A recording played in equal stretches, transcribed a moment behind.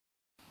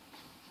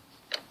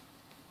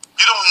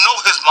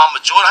his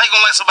mama, Jordan. How you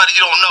gonna like somebody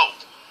you don't know?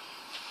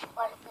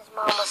 What if his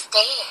mom was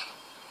dead?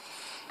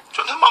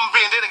 Jordan, his mama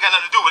being dead ain't got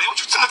nothing to do with it.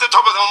 What you sitting there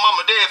talking about his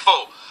mama dead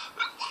for?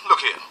 Look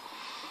here.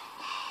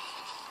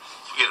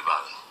 Forget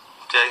about it.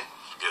 Okay?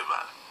 Forget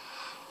about it.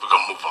 We're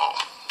gonna move on.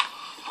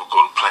 We'll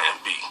go to plan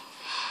B.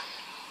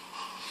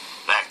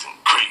 Acting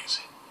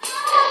crazy.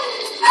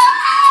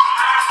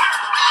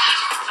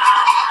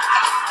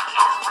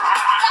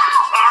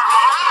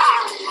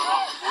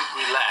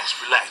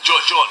 Relax.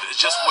 Jordan, it's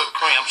just whipped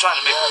cream. I'm trying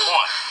to make a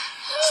point.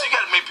 So you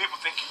gotta make people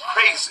think you're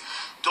crazy.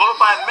 Don't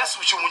nobody mess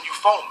with you when you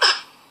foaming.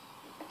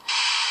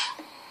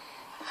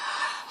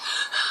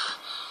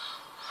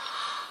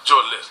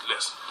 Jordan,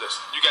 listen.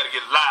 You gotta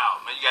get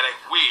loud, man. You gotta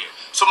act weird.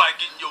 Somebody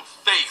get in your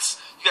face.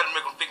 You gotta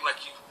make them think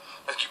like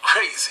you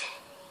crazy.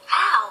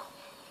 How?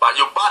 By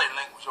your body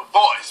language, your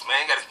voice,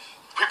 man.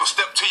 People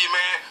step to you,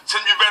 man.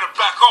 Tell you better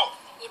back off.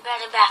 You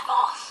better back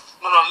off.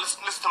 No, listen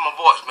to my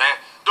voice, man.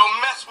 Don't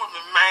mess with me,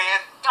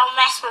 man. Don't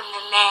mess with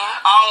me, man.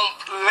 I don't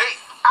play.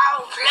 I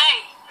don't play.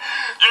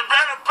 You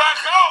better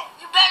back off.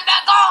 You better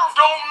back off.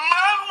 Don't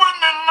mess with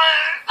me,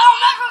 man. Don't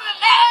mess with me,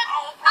 man.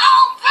 I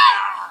don't play.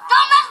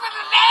 Don't mess with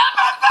me, man.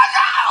 Back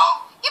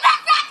off. You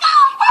better back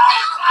off. I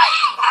don't play.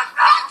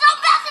 Don't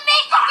mess with me.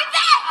 You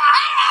better.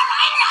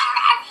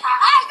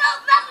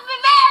 Don't mess with me,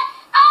 man.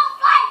 I don't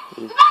play.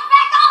 You better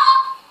back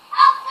off.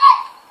 I don't play.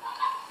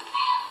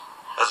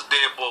 That's a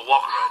dead boy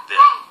walking right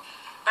there.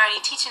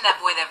 Bernie, teaching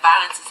that boy that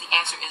violence is the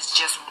answer is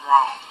just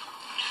wrong.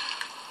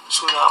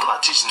 Sweetheart, I'm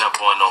not teaching that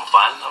boy no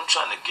violence. I'm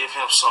trying to give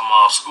him some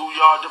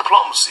schoolyard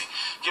diplomacy.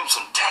 Give him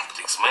some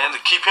tactics, man, to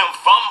keep him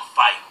from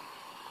fighting.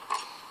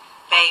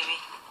 Baby,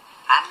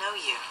 I know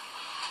you.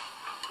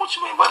 What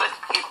you mean by that?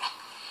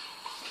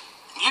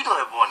 You know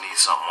that boy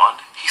needs something, Wanda.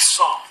 He's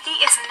soft. He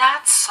is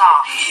not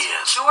soft. He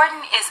is.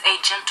 Jordan is a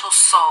gentle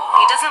soul.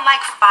 He doesn't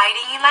like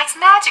fighting. He likes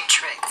magic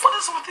tricks. What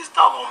is with these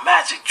doggone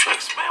magic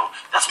tricks, man?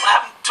 That's what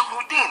happened to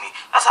Houdini.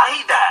 That's how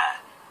he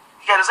died.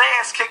 He got his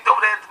ass kicked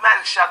over there at the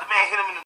magic shop. The man hit him in the